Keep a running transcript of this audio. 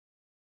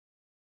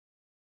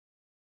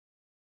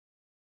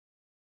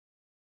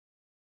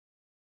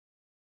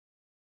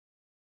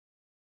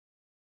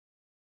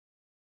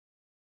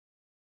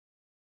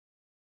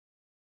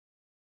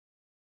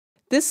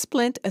This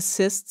splint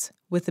assists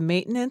with the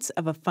maintenance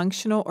of a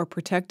functional or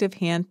protective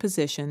hand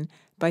position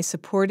by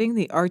supporting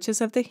the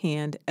arches of the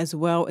hand as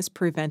well as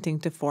preventing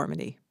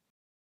deformity.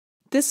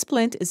 This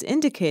splint is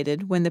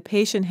indicated when the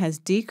patient has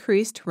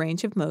decreased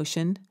range of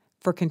motion,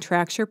 for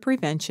contracture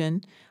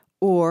prevention,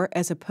 or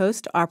as a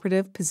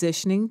post-operative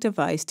positioning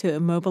device to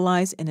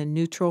immobilize in a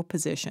neutral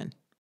position.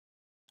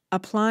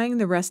 Applying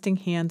the resting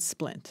hand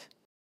splint.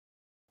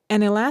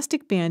 An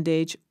elastic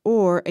bandage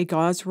or a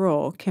gauze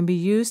roll can be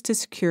used to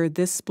secure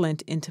this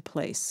splint into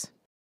place.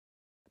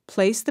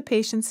 Place the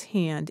patient's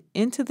hand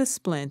into the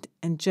splint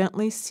and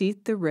gently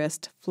seat the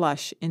wrist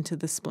flush into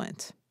the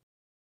splint.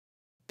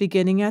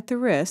 Beginning at the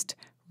wrist,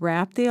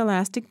 wrap the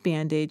elastic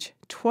bandage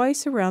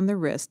twice around the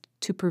wrist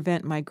to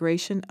prevent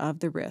migration of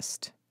the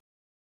wrist.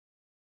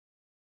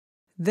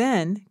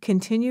 Then,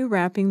 continue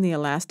wrapping the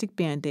elastic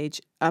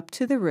bandage up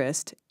to the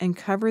wrist and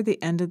cover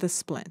the end of the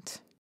splint.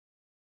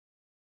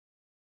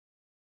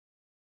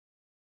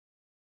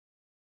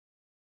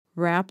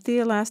 Wrap the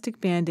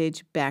elastic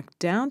bandage back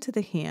down to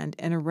the hand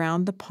and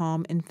around the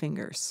palm and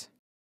fingers.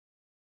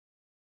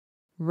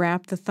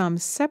 Wrap the thumb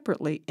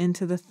separately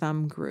into the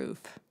thumb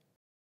groove.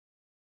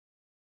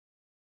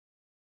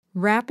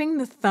 Wrapping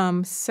the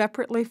thumb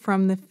separately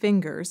from the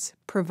fingers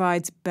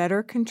provides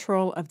better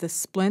control of the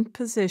splint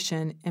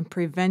position and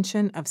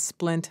prevention of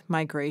splint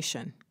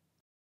migration.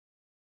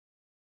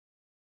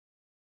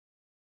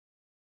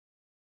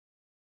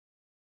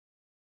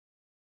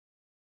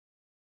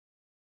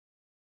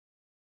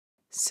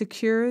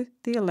 Secure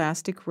the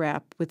elastic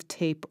wrap with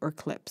tape or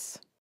clips.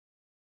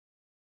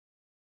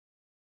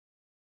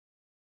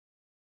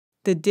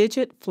 The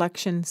digit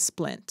flexion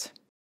splint.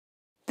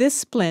 This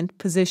splint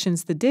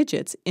positions the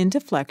digits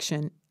into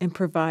flexion and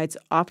provides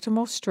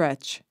optimal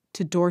stretch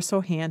to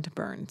dorsal hand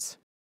burns.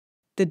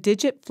 The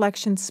digit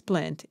flexion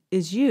splint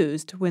is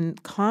used when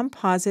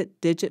composite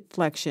digit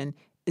flexion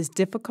is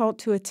difficult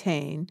to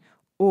attain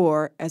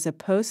or as a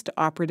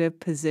post-operative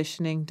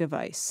positioning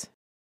device.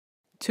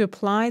 To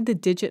apply the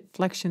digit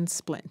flexion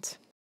splint,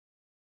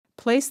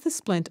 place the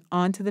splint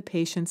onto the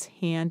patient's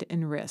hand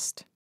and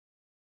wrist.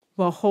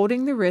 While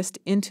holding the wrist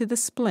into the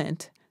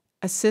splint,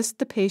 assist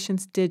the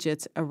patient's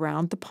digits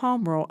around the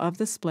palm roll of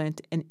the splint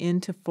and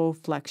into full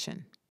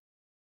flexion.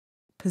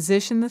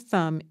 Position the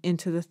thumb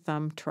into the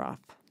thumb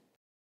trough.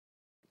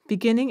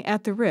 Beginning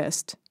at the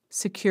wrist,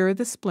 secure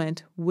the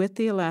splint with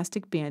the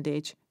elastic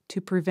bandage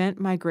to prevent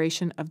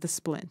migration of the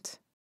splint.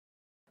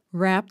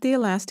 Wrap the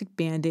elastic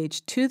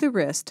bandage to the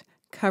wrist,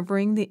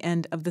 covering the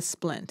end of the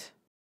splint.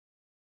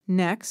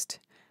 Next,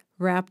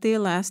 wrap the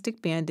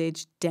elastic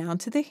bandage down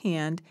to the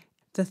hand.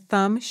 The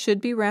thumb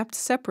should be wrapped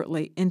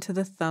separately into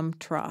the thumb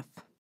trough.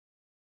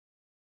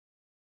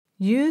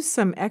 Use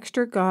some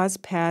extra gauze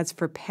pads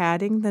for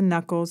padding the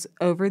knuckles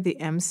over the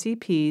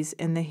MCPs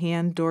and the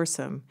hand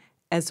dorsum,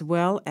 as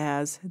well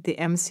as the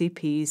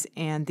MCPs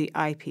and the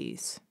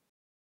IPs.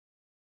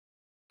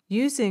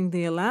 Using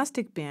the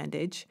elastic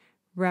bandage,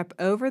 wrap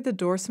over the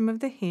dorsum of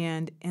the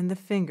hand and the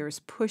fingers,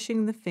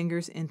 pushing the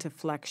fingers into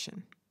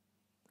flexion.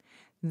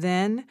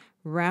 Then,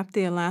 wrap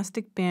the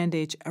elastic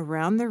bandage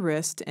around the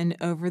wrist and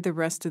over the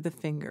rest of the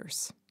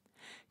fingers.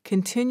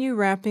 Continue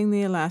wrapping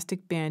the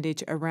elastic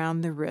bandage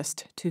around the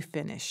wrist to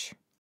finish.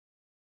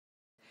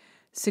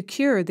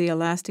 Secure the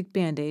elastic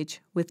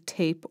bandage with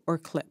tape or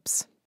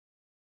clips.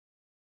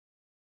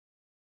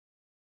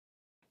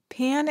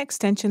 Pan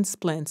extension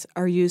splints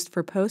are used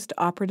for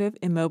post-operative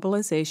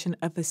immobilization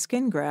of a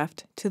skin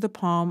graft to the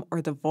palm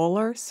or the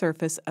volar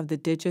surface of the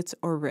digits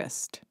or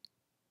wrist.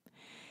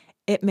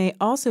 It may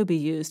also be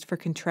used for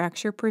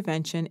contracture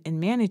prevention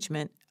and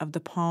management of the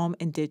palm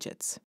and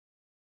digits.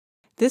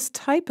 This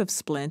type of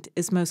splint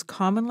is most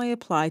commonly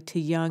applied to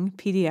young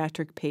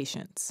pediatric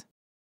patients.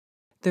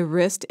 The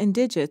wrist and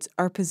digits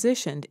are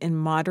positioned in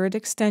moderate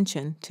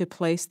extension to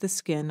place the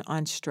skin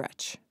on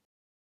stretch.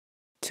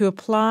 To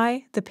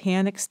apply the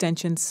pan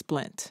extension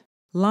splint,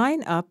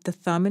 line up the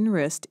thumb and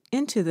wrist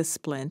into the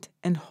splint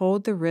and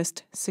hold the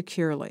wrist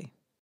securely.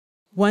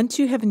 Once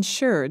you have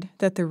ensured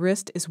that the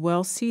wrist is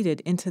well seated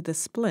into the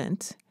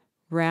splint,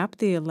 wrap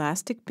the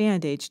elastic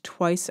bandage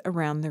twice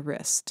around the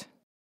wrist.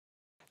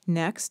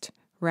 Next,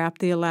 wrap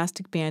the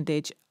elastic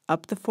bandage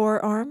up the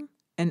forearm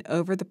and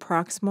over the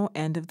proximal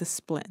end of the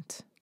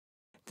splint.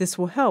 This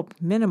will help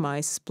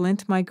minimize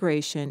splint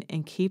migration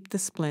and keep the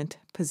splint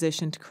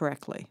positioned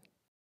correctly.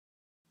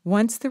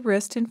 Once the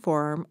wrist and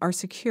forearm are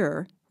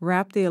secure,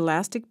 wrap the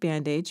elastic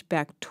bandage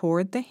back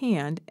toward the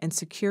hand and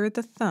secure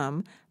the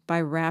thumb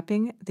by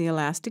wrapping the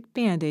elastic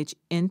bandage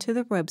into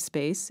the web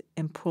space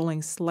and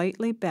pulling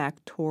slightly back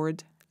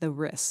toward the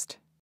wrist.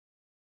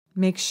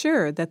 Make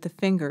sure that the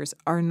fingers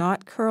are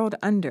not curled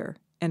under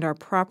and are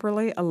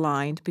properly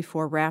aligned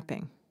before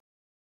wrapping.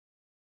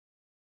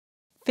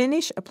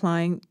 Finish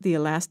applying the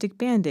elastic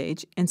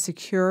bandage and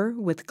secure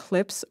with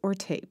clips or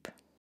tape.